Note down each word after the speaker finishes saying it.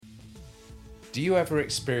Do you ever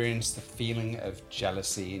experience the feeling of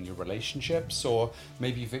jealousy in your relationships, or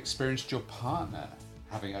maybe you've experienced your partner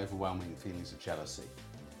having overwhelming feelings of jealousy?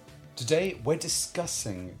 Today, we're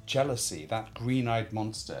discussing jealousy, that green-eyed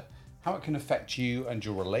monster, how it can affect you and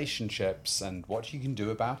your relationships, and what you can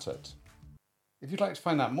do about it. If you'd like to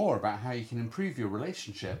find out more about how you can improve your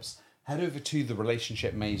relationships, head over to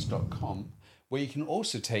therelationshipmaze.com, where you can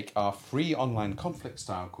also take our free online conflict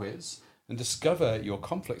style quiz and discover your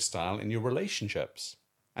conflict style in your relationships.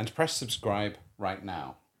 And press subscribe right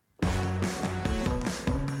now.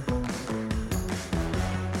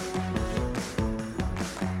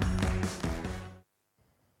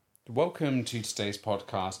 Welcome to today's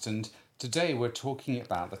podcast, and today we're talking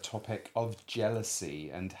about the topic of jealousy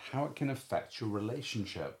and how it can affect your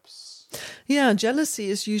relationships. Yeah, jealousy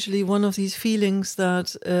is usually one of these feelings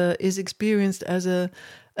that is experienced as a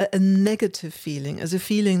negative feeling, as a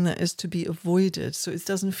feeling that is to be avoided. So it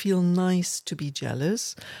doesn't feel nice to be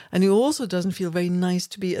jealous. And it also doesn't feel very nice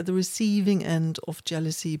to be at the receiving end of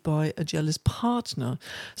jealousy by a jealous partner.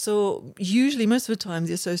 So usually, most of the time,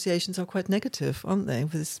 the associations are quite negative, aren't they,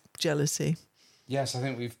 with this jealousy? Yes, I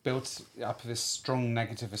think we've built up this strong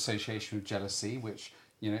negative association with jealousy, which,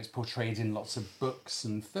 it's portrayed in lots of books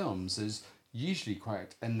and films as usually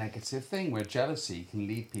quite a negative thing, where jealousy can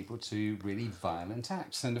lead people to really violent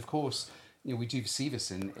acts. And of course, we do see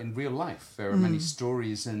this in real life. There are many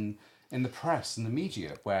stories in the press and the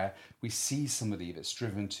media where we see somebody that's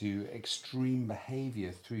driven to extreme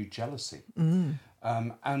behaviour through jealousy.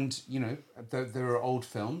 And, there are old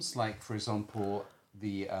films like, for example,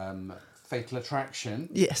 the Fatal Attraction.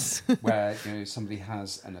 Yes. Where, somebody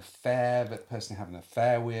has an affair that the person they have an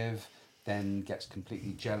affair with then gets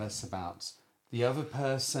completely jealous about the other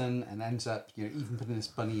person and ends up, even putting this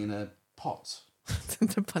bunny in a pot.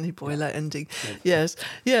 The bunny boiler ending. Yes.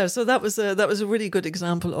 Yeah. So that was a really good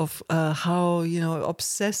example of how,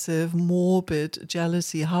 obsessive, morbid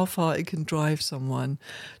jealousy, how far it can drive someone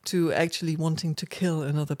to actually wanting to kill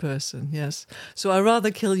another person. Yes. So I rather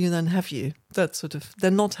kill you than have you. That's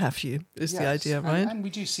than not have you is the idea, right? And we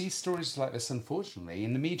do see stories like this, unfortunately,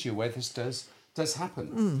 in the media where this does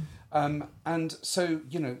happen. And so,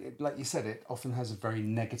 like you said, it often has a very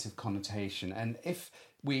negative connotation. And if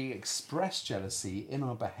we express jealousy in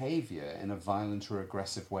our behaviour in a violent or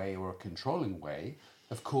aggressive way or a controlling way,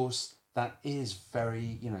 of course, that is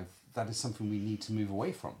very, that is something we need to move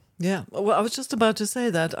away from. Yeah, well, I was just about to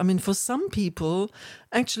say that. I mean, for some people,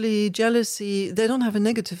 actually, jealousy, they don't have a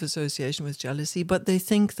negative association with jealousy, but they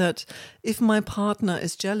think that if my partner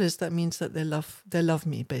is jealous, that means that they love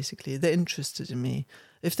me, basically. They're interested in me.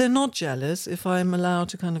 If they're not jealous, if I'm allowed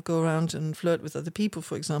to kind of go around and flirt with other people,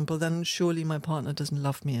 for example, then surely my partner doesn't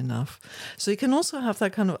love me enough. So you can also have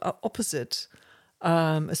that kind of opposite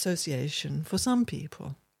association for some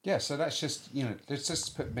people. Yeah, so that's just, let's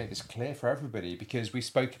just make this clear for everybody, because we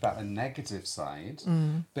spoke about the negative side,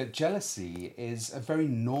 but jealousy is a very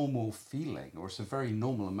normal feeling, or it's a very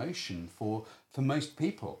normal emotion for most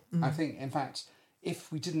people. I think, in fact,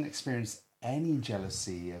 if we didn't experience any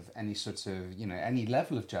jealousy of any sort of, any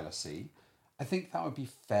level of jealousy, I think that would be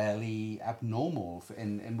fairly abnormal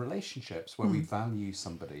in relationships where we value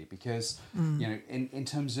somebody, because, in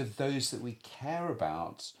terms of those that we care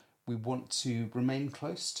about, we want to remain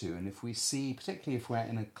close to. And if we see, particularly if we're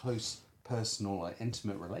in a close personal or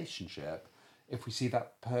intimate relationship, if we see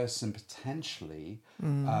that person potentially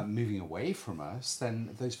moving away from us,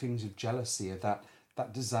 then those feelings of jealousy are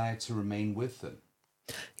that desire to remain with them.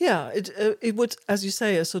 Yeah, it would, as you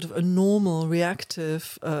say, a sort of a normal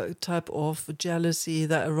reactive type of jealousy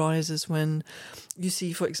that arises when you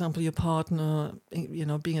see, for example, your partner,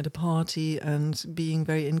 being at a party and being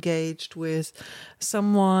very engaged with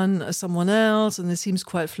someone else, and it seems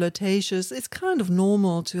quite flirtatious. It's kind of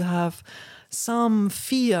normal to have some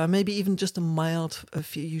fear, maybe even just a mild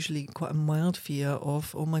fear, usually quite a mild fear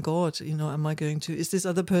of, oh my God, is this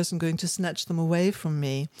other person going to snatch them away from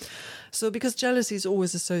me? So because jealousy is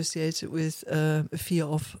always associated with a fear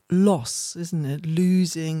of loss, isn't it?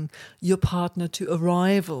 Losing your partner to a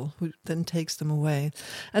rival who then takes them away.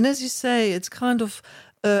 And as you say, it's kind of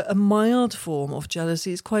a mild form of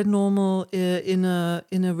jealousy. It's quite normal in a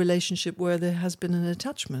relationship where there has been an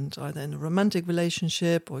attachment, either in a romantic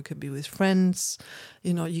relationship or it could be with friends.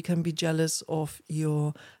 You can be jealous of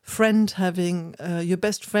your friend having your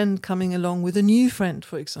best friend coming along with a new friend,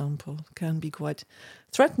 for example, can be quite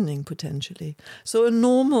threatening potentially. So a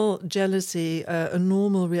normal jealousy, a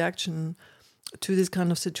normal reaction to this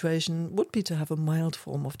kind of situation would be to have a mild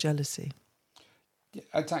form of jealousy. Yeah,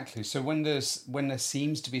 exactly. So when there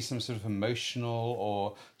seems to be some sort of emotional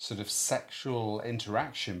or sort of sexual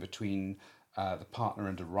interaction between the partner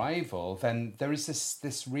and a rival, then there is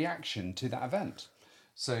this reaction to that event.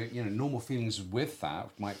 So, normal feelings with that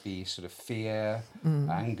might be sort of fear,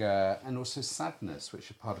 anger, and also sadness,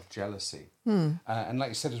 which are part of jealousy. And like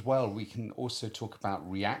you said as well, we can also talk about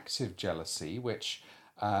reactive jealousy, which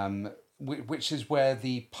is where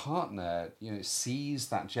the partner, sees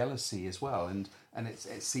that jealousy as well, and it's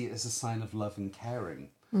seen as a sign of love and caring.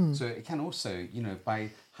 So it can also, by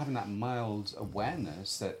having that mild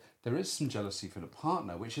awareness that there is some jealousy for the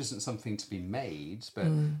partner, which isn't something to be made, but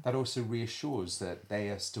that also reassures that they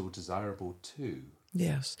are still desirable too.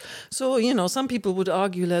 Yes. So, some people would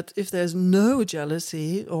argue that if there's no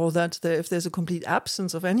jealousy, or that if there's a complete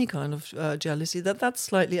absence of any kind of jealousy, that's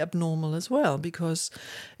slightly abnormal as well, because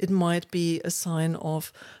it might be a sign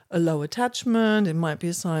of a low attachment, it might be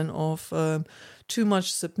a sign of too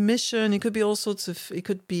much submission. It could be all sorts of. It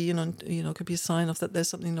could be it could be a sign of that there's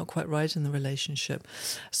something not quite right in the relationship.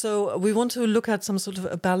 So we want to look at some sort of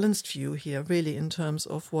a balanced view here, really, in terms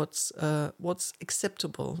of what's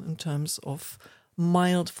acceptable in terms of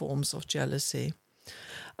mild forms of jealousy.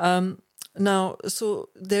 Now, so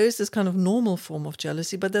there is this kind of normal form of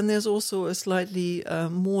jealousy, but then there's also a slightly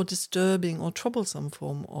more disturbing or troublesome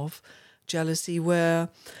form of jealousy where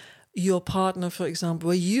your partner, for example,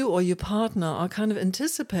 where you or your partner are kind of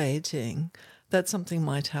anticipating that something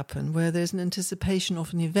might happen, where there's an anticipation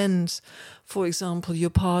of an event. For example, your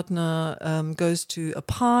partner goes to a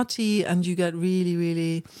party and you get really,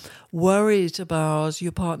 really worried about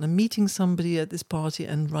your partner meeting somebody at this party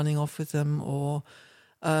and running off with them, or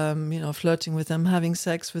flirting with them, having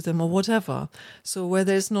sex with them, or whatever. So where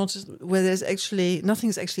there's actually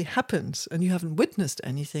nothing's actually happened and you haven't witnessed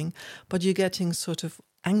anything, but you're getting sort of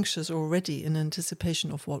anxious already in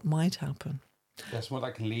anticipation of what might happen. Yes, what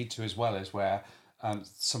that can lead to as well is where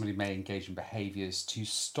somebody may engage in behaviours to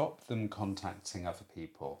stop them contacting other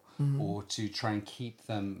people, or to try and keep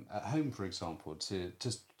them at home, for example, to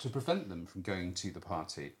prevent them from going to the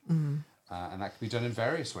party. And that can be done in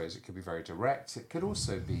various ways. It could be very direct. It could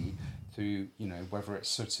also be through, whether it's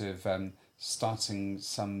sort of starting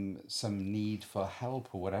some need for help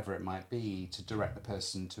or whatever it might be, to direct the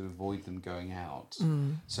person to avoid them going out.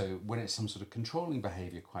 So when it's some sort of controlling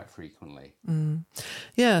behaviour quite frequently.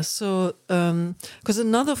 Yeah, so because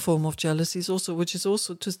another form of jealousy is also, which is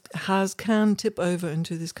also can tip over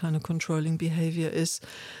into this kind of controlling behaviour, is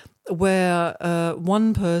where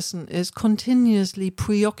one person is continuously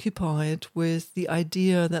preoccupied with the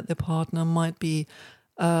idea that their partner might be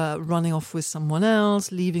running off with someone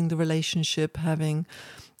else, leaving the relationship, having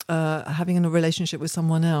a relationship with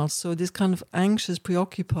someone else. So this kind of anxious,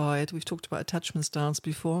 preoccupied, we've talked about attachment styles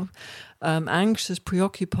before, anxious,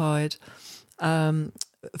 preoccupied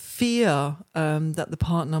fear that the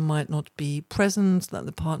partner might not be present, that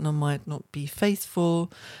the partner might not be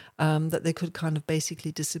faithful, that they could kind of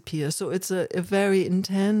basically disappear. So it's a very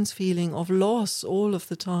intense feeling of loss all of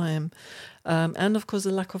the time. And of course,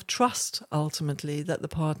 a lack of trust, ultimately, that the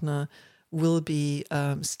partner will be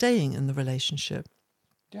staying in the relationship.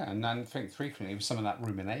 Yeah, and I think frequently with some of that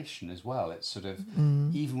rumination as well, it's sort of,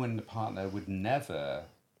 even when the partner would never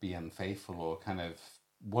be unfaithful or kind of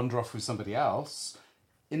wander off with somebody else,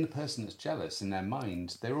 in the person that's jealous, in their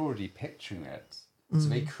mind, they're already picturing it. So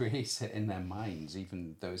they create it in their minds,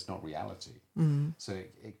 even though it's not reality. So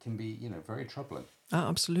it can be, very troubling.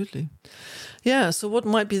 Absolutely. Yeah, so what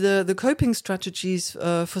might be the coping strategies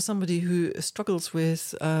for somebody who struggles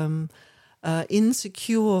with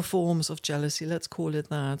insecure forms of jealousy, let's call it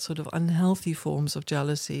that, sort of unhealthy forms of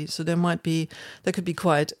jealousy. So they could be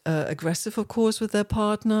quite aggressive, of course, with their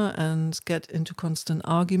partner and get into constant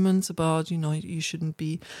arguments about, you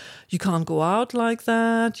can't go out like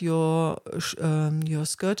that, your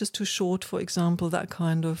skirt is too short, for example, that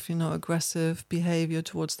kind of, aggressive behavior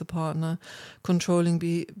towards the partner, controlling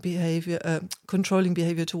behavior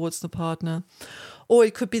towards the partner. Or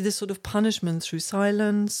it could be this sort of punishment through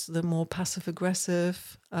silence, the more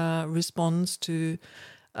passive-aggressive response to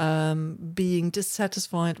being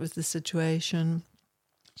dissatisfied with the situation.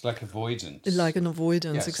 It's like avoidance. Like an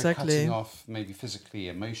avoidance, exactly. So cutting off, maybe physically,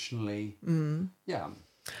 emotionally. Yeah.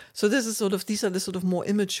 So these are the sort of more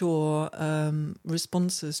immature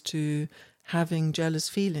responses to having jealous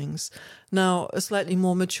feelings. Now, a slightly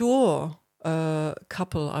more mature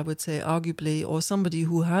couple, I would say, arguably, or somebody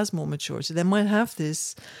who has more maturity, they might have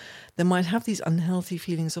these unhealthy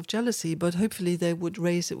feelings of jealousy, but hopefully they would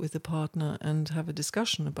raise it with the partner and have a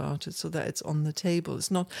discussion about it so that it's on the table. It's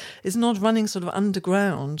not running sort of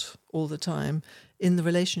underground all the time in the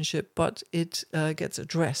relationship, but it gets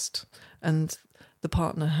addressed. And the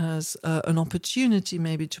partner has an opportunity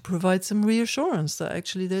maybe to provide some reassurance that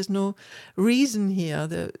actually there's no reason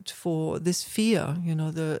here for this fear.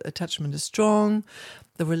 The attachment is strong,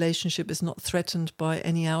 the relationship is not threatened by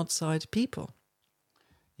any outside people.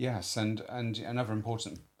 Yes, and another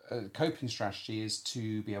important coping strategy is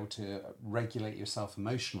to be able to regulate yourself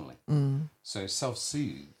emotionally. So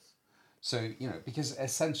self-soothe. So, because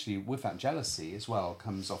essentially with that jealousy as well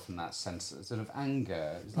comes often that sense of sort of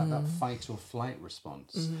anger. It's like that fight or flight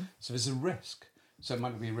response. So there's a risk. So it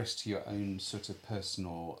might be a risk to your own sort of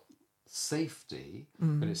personal safety,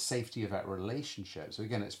 but it's safety of that relationship. So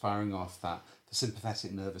again, it's firing off the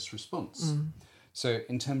sympathetic nervous response. So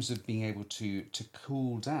in terms of being able to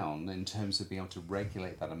cool down, in terms of being able to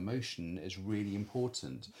regulate that emotion is really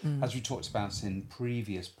important. As we talked about in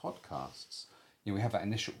previous podcasts, we have that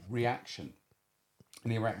initial reaction.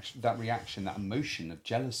 And that emotion of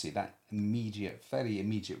jealousy, that fairly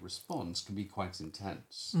immediate response can be quite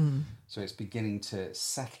intense. So it's beginning to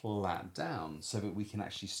settle that down so that we can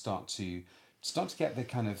actually start to get the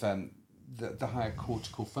kind of the higher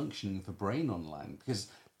cortical functioning of the brain online, because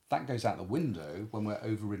that goes out the window when we're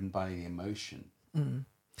overridden by the emotion.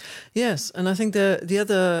 Yes, and I think the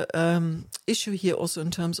other issue here also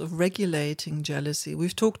in terms of regulating jealousy,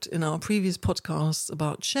 we've talked in our previous podcasts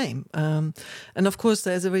about shame. And of course,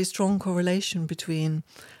 there's a very strong correlation between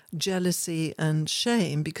jealousy and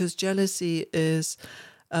shame, because jealousy is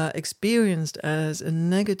experienced as a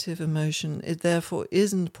negative emotion. It therefore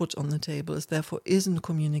isn't put on the table, it therefore isn't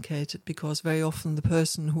communicated, because very often the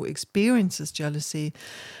person who experiences jealousy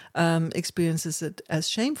experiences it as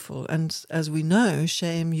shameful. And as we know,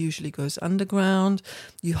 shame usually goes underground.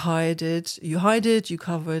 You hide it, you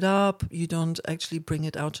cover it up, you don't actually bring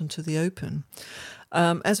it out into the open.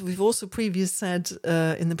 As we've also said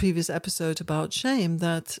in the previous episode about shame,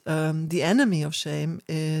 that the enemy of shame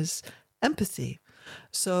is empathy.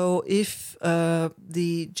 So if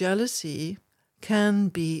the jealousy can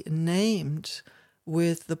be named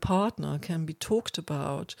with the partner, can be talked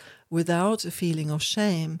about without a feeling of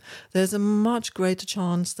shame, there's a much greater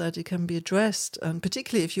chance that it can be addressed. And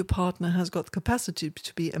particularly if your partner has got the capacity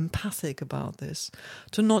to be empathic about this,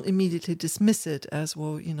 to not immediately dismiss it as,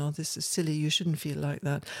 well, this is silly, you shouldn't feel like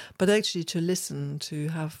that, but actually to listen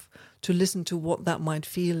to what that might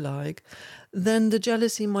feel like, then the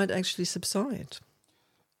jealousy might actually subside.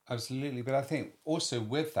 Absolutely, but I think also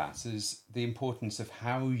with that is the importance of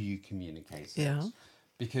how you communicate it. Yeah.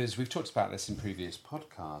 Because we've talked about this in previous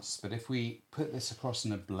podcasts, but if we put this across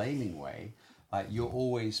in a blaming way, like you're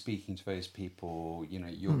always speaking to those people,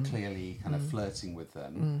 you're clearly kind of flirting with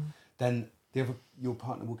them, then your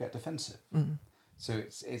partner will get defensive. So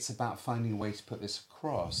it's about finding a way to put this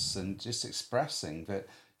across and just expressing that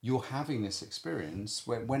you're having this experience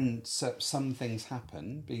when some things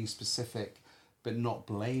happen, being specific but not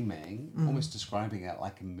blaming, almost describing it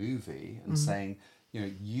like a movie and saying,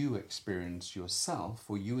 you experience yourself,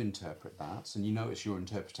 or you interpret that, and it's your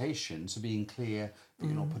interpretation, so being clear that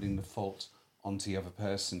you're not putting the fault onto the other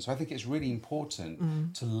person. So I think it's really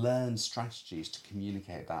important to learn strategies to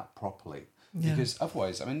communicate that properly. Yeah. Because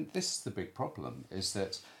otherwise, this is the big problem, is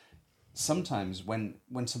that sometimes when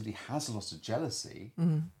somebody has a lot of jealousy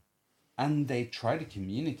and they try to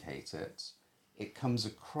communicate it, it comes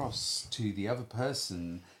across to the other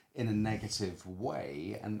person in a negative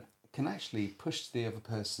way and can actually push the other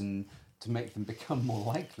person to make them become more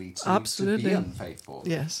likely to be unfaithful.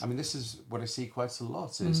 Yes. This is what I see quite a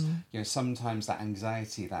lot is, sometimes that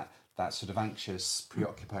anxiety, that sort of anxious,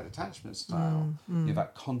 preoccupied attachment style,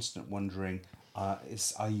 that constant wondering, are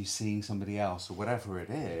you seeing somebody else or whatever it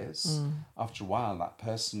is? After a while, that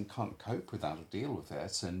person can't cope with that or deal with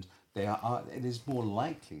it, and it is more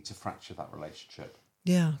likely to fracture that relationship.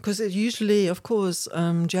 Yeah, because it usually, of course,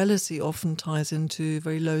 jealousy often ties into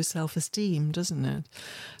very low self-esteem, doesn't it?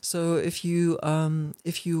 So if you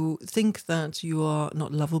think that you are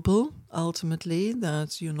not lovable, ultimately,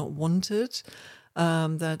 that you're not wanted,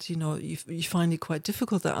 that you find it quite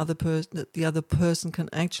difficult that the other person can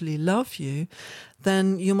actually love you,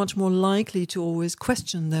 then you're much more likely to always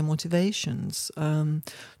question their motivations,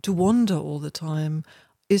 to wonder all the time,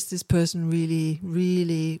 is this person really,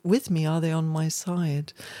 really with me? Are they on my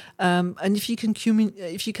side? And if you can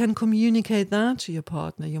communicate that to your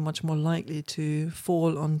partner, you're much more likely to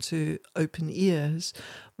fall onto open ears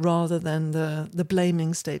rather than the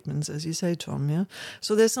blaming statements, as you say, Tom. Yeah.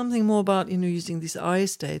 So there's something more about using these I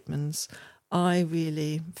statements. I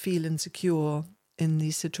really feel insecure in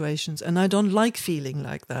these situations, and I don't like feeling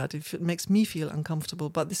like that. It makes me feel uncomfortable,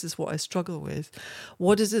 but this is what I struggle with.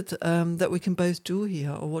 What is it that we can both do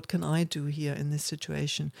here, or what can I do here in this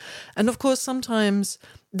situation? And of course, sometimes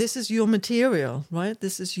this is your material, right?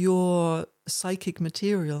 This is your psychic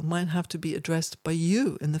material, might have to be addressed by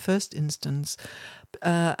you in the first instance.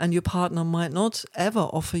 And your partner might not ever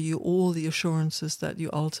offer you all the assurances that you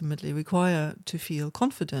ultimately require to feel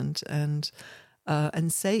confident and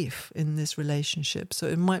safe in this relationship. So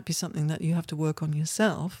it might be something that you have to work on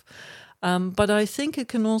yourself. But I think it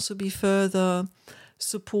can also be further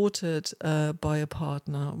supported by a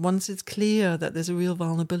partner. Once it's clear that there's a real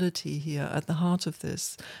vulnerability here at the heart of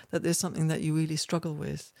this, that there's something that you really struggle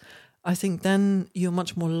with, I think then you're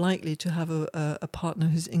much more likely to have a partner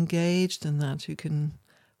who's engaged in that, who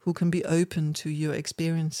can be open to your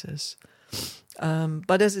experiences.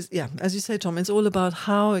 But as you say, Tom, it's all about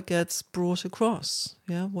how it gets brought across.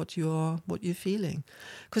 Yeah, what you're feeling,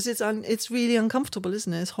 because it's really uncomfortable,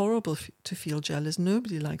 isn't it? It's horrible to feel jealous.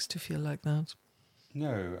 Nobody likes to feel like that.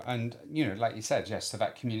 No, and like you said, yes, so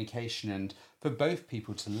that communication, and for both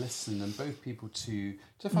people to listen and both people to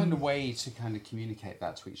find a way to kind of communicate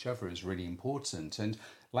that to each other is really important. And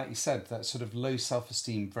like you said, that sort of low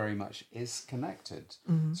self-esteem very much is connected.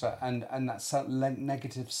 So and that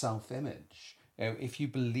negative self-image. If you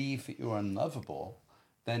believe that you're unlovable,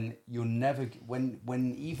 then you'll never,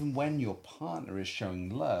 even when your partner is showing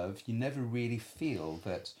love, you never really feel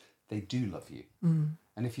that they do love you.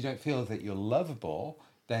 And if you don't feel that you're lovable,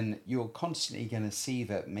 then you're constantly going to see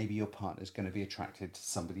that maybe your partner is going to be attracted to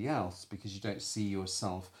somebody else because you don't see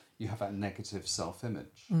yourself, you have that negative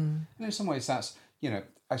self-image. And in some ways that's,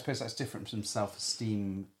 I suppose that's different from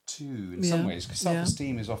self-esteem too, in some ways, because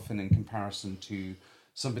self-esteem is often in comparison to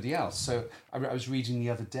somebody else. So I was reading the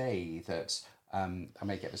other day that, I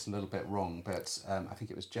may get this a little bit wrong, but I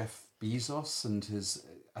think it was Jeff Bezos and his,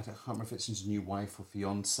 I can't remember if it's his new wife or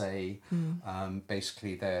fiance.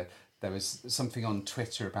 Basically, there was something on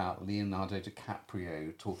Twitter about Leonardo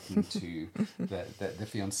DiCaprio talking to the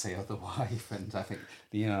fiance or the wife, and I think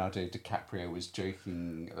Leonardo DiCaprio was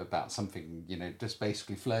joking about something, just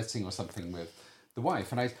basically flirting or something with the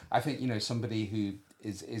wife. And I think somebody who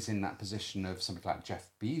is in that position of somebody like Jeff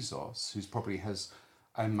Bezos, who's probably has,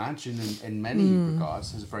 I imagine in many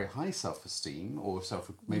regards, has a very high self-esteem or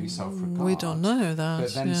maybe self-regard. We don't know that.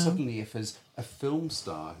 But then suddenly if there's a film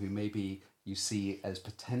star who maybe you see as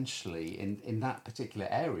potentially in that particular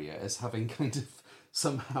area as having kind of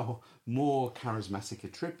somehow more charismatic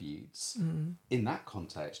attributes, in that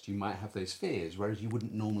context you might have those fears, whereas you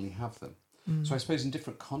wouldn't normally have them. So I suppose in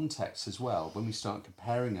different contexts as well, when we start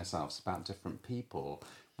comparing ourselves about different people,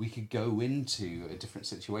 we could go into a different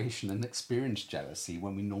situation and experience jealousy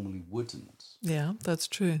when we normally wouldn't. Yeah, that's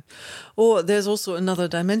true. Or there's also another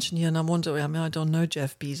dimension here, and I'm wondering, I don't know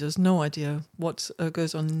Jeff Bezos, no idea what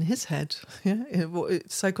goes on in his head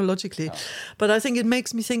psychologically. Oh. But I think it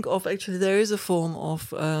makes me think of, actually, there is a form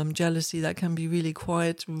of jealousy that can be really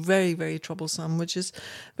quite very, very troublesome, which is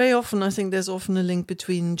very often, I think there's often a link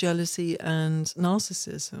between jealousy and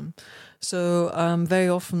narcissism. So very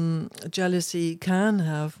often jealousy can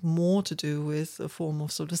have more to do with a form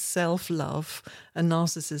of sort of self-love and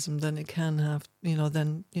narcissism than it can have,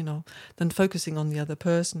 than focusing on the other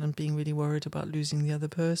person and being really worried about losing the other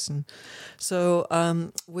person. So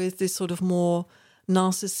with this sort of more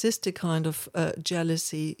narcissistic kind of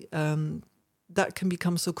jealousy, that can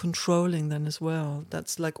become so controlling then as well.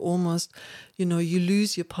 That's like almost, you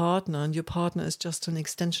lose your partner, and your partner is just an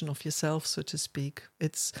extension of yourself, so to speak.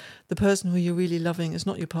 It's the person who you're really loving is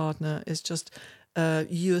not your partner. It's just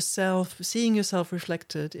yourself, seeing yourself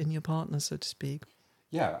reflected in your partner, so to speak.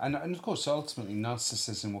 Yeah, and of course, ultimately,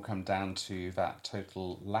 narcissism will come down to that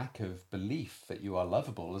total lack of belief that you are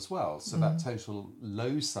lovable as well. So that total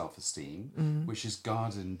low self-esteem, which is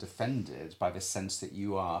guarded and defended by the sense that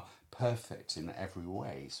you are perfect in every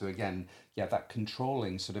way. So again, that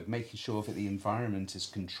controlling, sort of making sure that the environment is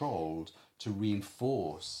controlled to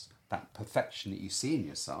reinforce that perfection that you see in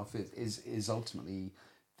yourself is ultimately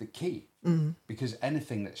the key. Because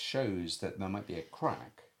anything that shows that there might be a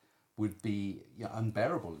crack would be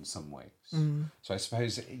unbearable in some ways. So I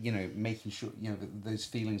suppose, making sure, those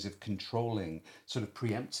feelings of controlling, sort of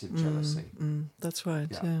preemptive jealousy. That's right,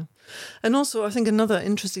 yeah. And also, I think another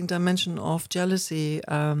interesting dimension of jealousy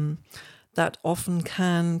that often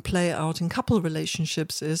can play out in couple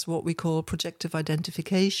relationships is what we call projective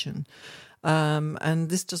identification. And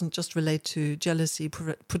this doesn't just relate to jealousy.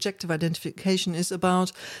 Projective identification is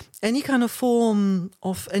about any kind of form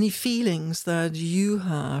of any feelings that you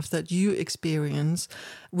have, that you experience,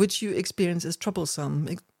 which you experience as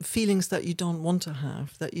troublesome, feelings that you don't want to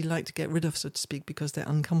have, that you like to get rid of, so to speak, because they're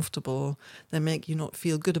uncomfortable, they make you not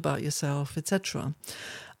feel good about yourself, etc.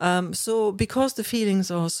 So because the feelings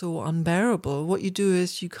are so unbearable, what you do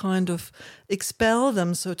is you kind of expel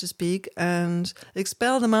them, so to speak, and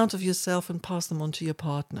expel them out of yourself and pass them on to your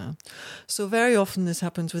partner. So very often this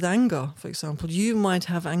happens with anger, for example. You might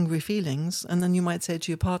have angry feelings, and then you might say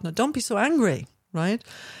to your partner, "Don't be so angry," right?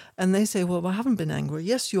 And they say, "Well, I haven't been angry."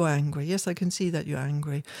 "Yes, you're angry. Yes, I can see that you're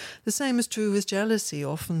angry." The same is true with jealousy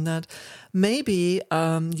often, that maybe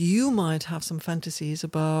you might have some fantasies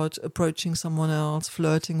about approaching someone else,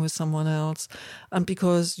 flirting with someone else. And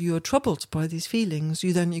because you're troubled by these feelings,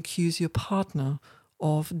 you then accuse your partner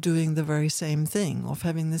of doing the very same thing, of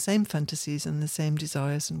having the same fantasies and the same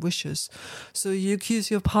desires and wishes. So you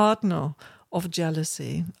accuse your partner of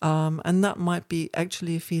jealousy, and that might be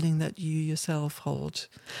actually a feeling that you yourself hold.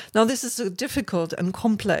 Now, this is a difficult and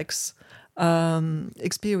complex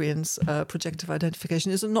experience. Projective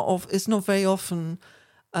identification is not very often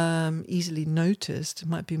easily noticed. It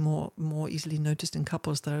might be more easily noticed in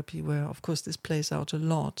couples therapy, where of course this plays out a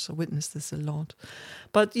lot. I witness this a lot.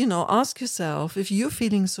 But ask yourself, if you're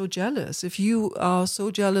feeling so jealous, if you are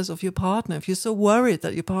so jealous of your partner, if you're so worried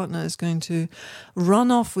that your partner is going to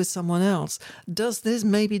run off with someone else, does this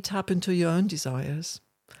maybe tap into your own desires?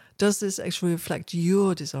 Does this actually reflect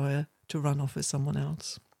your desire to run off with someone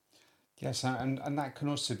else? Yes, and that can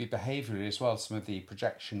also be behavioural as well. Some of the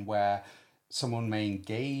projection where someone may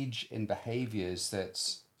engage in behaviours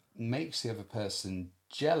that makes the other person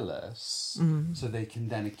jealous, so they can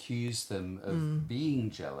then accuse them of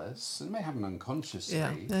being jealous. And may happen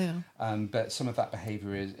unconsciously, but some of that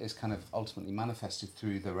behaviour is kind of ultimately manifested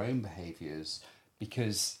through their own behaviours,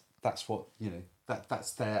 because that's what,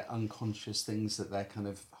 that's their unconscious things that they're kind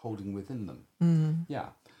of holding within them. Yeah.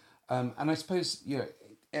 And I suppose,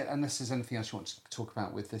 unless there's anything else you want to talk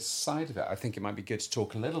about with this side of it, I think it might be good to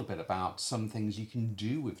talk a little bit about some things you can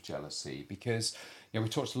do with jealousy, because we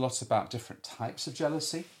talked a lot about different types of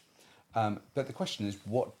jealousy, but the question is,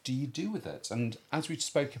 what do you do with it? And as we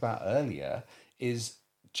spoke about earlier, is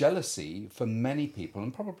jealousy for many people,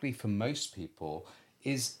 and probably for most people,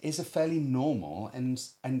 is a fairly normal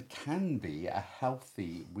and can be a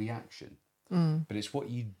healthy reaction, but it's what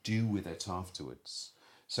you do with it afterwards.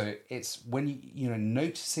 So it's when you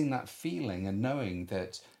noticing that feeling and knowing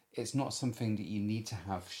that it's not something that you need to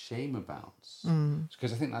have shame about.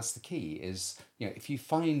 Because I think that's the key is, if you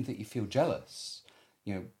find that you feel jealous,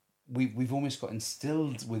 we've almost got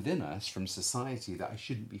instilled within us from society that I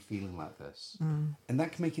shouldn't be feeling like this. And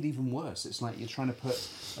that can make it even worse. It's like you're trying to put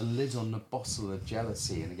a lid on the bottle of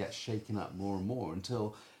jealousy, and it gets shaken up more and more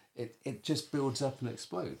until it just builds up and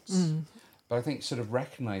explodes. But I think sort of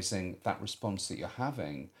recognising that response that you're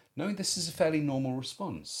having, knowing this is a fairly normal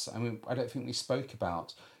response. I mean, I don't think we spoke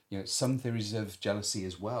about, some theories of jealousy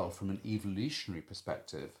as well from an evolutionary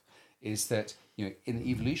perspective, is that, in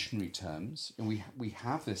evolutionary terms, we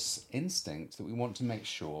have this instinct that we want to make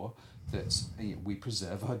sure that we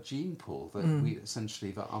preserve our gene pool, that we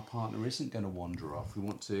essentially, that our partner isn't going to wander off. We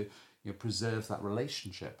want to preserve that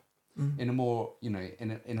relationship. In a more,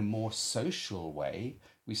 in a more social way,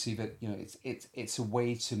 we see that it's a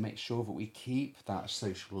way to make sure that we keep that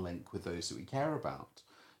social link with those that we care about.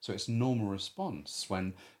 So it's a normal response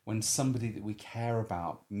when somebody that we care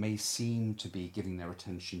about may seem to be giving their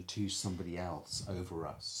attention to somebody else over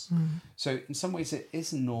us. So in some ways it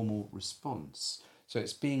is a normal response. So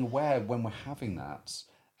it's being aware when we're having that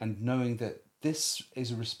and knowing that this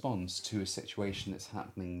is a response to a situation that's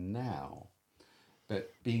happening now.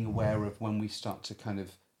 But being aware of when we start to kind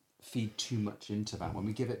of feed too much into that, when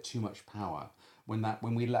we give it too much power,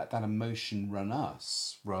 when we let that emotion run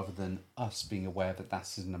us, rather than us being aware that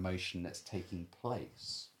that's an emotion that's taking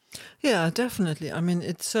place. Yeah, definitely. I mean,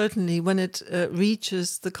 it's certainly when it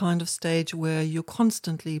reaches the kind of stage where you're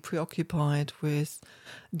constantly preoccupied with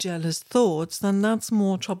jealous thoughts, then that's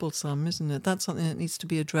more troublesome, isn't it? That's something that needs to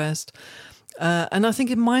be addressed. And I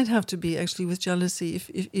think it might have to be actually with jealousy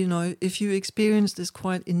if you experience this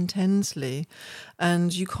quite intensely,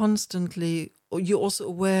 and you're also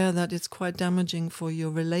aware that it's quite damaging for your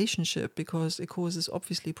relationship, because it causes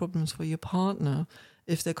obviously problems for your partner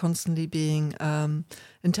if they're constantly being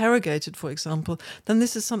interrogated, for example. Then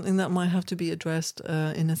this is something that might have to be addressed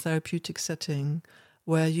in a therapeutic setting,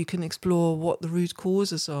 where you can explore what the root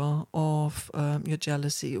causes are of your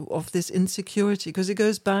jealousy, of this insecurity, because it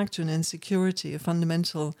goes back to an insecurity, a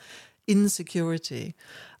fundamental insecurity,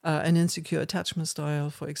 an insecure attachment style,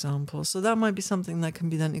 for example. So that might be something that can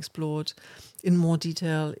be then explored in more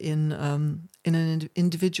detail in an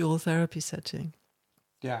individual therapy setting.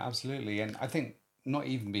 Yeah, absolutely. And I think not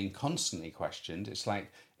even being constantly questioned, it's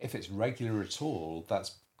like if it's regular at all,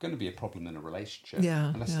 that's going to be a problem in a relationship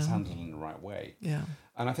unless it's handled in the right way. Yeah.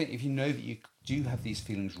 And I think if you know that you do have these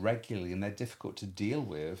feelings regularly and they're difficult to deal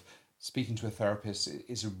with, speaking to a therapist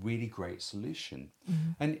is a really great solution.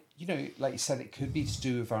 And, you know, like you said, it could be to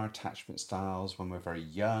do with our attachment styles when we're very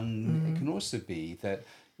young. It can also be that,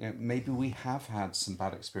 you know, maybe we have had some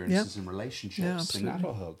bad experiences in relationships in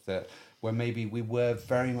adulthood where maybe we were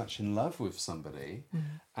very much in love with somebody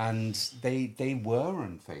and they were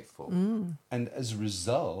unfaithful. And as a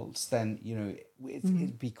result, then, you know,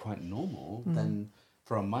 it'd be quite normal then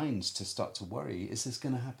for our minds to start to worry, is this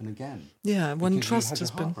going to happen again? Yeah, when trust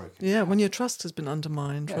has been when your trust has been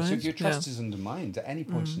undermined, right? So if your trust is undermined at any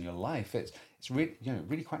point in your life, it's really, you know,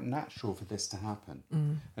 really quite natural for this to happen.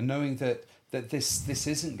 And knowing that this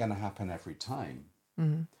isn't going to happen every time.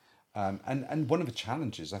 And one of the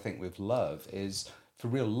challenges I think with love is, for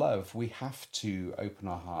real love, we have to open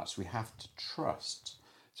our hearts, we have to trust.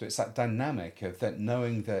 So it's that dynamic of that,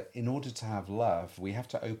 knowing that in order to have love, we have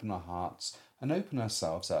to open our hearts and open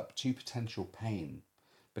ourselves up to potential pain.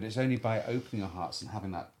 But it's only by opening our hearts and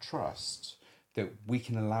having that trust that we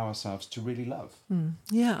can allow ourselves to really love.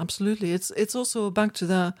 Yeah, absolutely. It's also back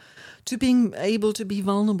to being able to be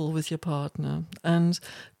vulnerable with your partner, and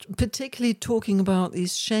particularly talking about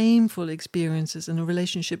these shameful experiences in a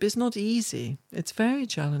relationship is not easy. It's very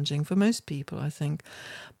challenging for most people, I think.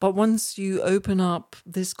 But once you open up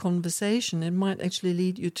this conversation, it might actually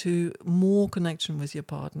lead you to more connection with your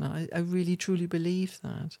partner. I really, truly believe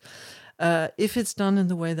that. If it's done in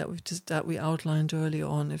the way that we outlined earlier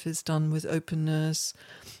on, if it's done with openness,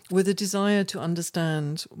 with a desire to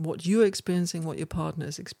understand what you're experiencing, what your partner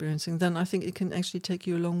is experiencing, then I think it can actually take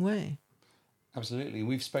you a long way. Absolutely.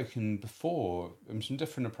 We've spoken before some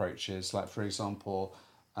different approaches, like, for example,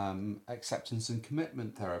 acceptance and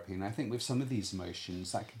commitment therapy. And I think with some of these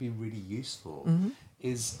emotions, that could be really useful,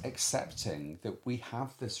 is accepting that we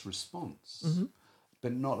have this response,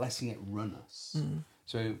 but not letting it run us.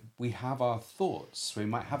 So we have our thoughts. We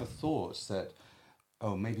might have a thought that,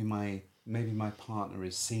 oh, maybe my partner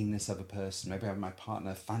is seeing this other person. Maybe my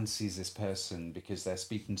partner fancies this person because they're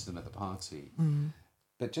speaking to them at the party.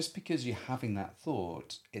 But just because you're having that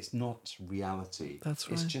thought, it's not reality. That's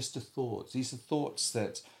right. It's just a thought. These are thoughts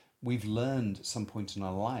that we've learned at some point in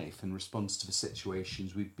our life in response to the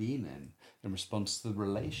situations we've been in response to the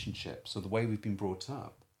relationships or the way we've been brought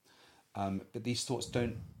up. But these thoughts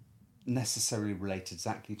don't necessarily relate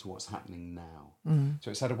exactly to what's happening now. So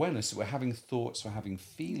it's that awareness that we're having thoughts, we're having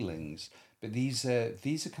feelings, but these are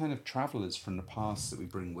kind of travelers from the past that we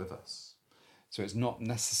bring with us. So it's not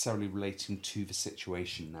necessarily relating to the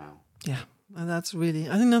situation now. Yeah, and I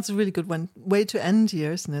think that's a really good way to end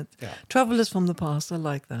here, isn't it? Yeah. Travelers from the past, I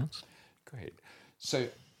like that. Great. So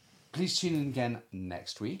please tune in again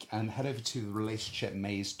next week and head over to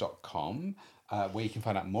relationshipmaze.com where you can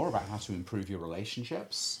find out more about how to improve your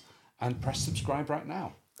relationships. And press subscribe right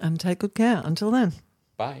now. And take good care. Until then.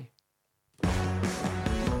 Bye.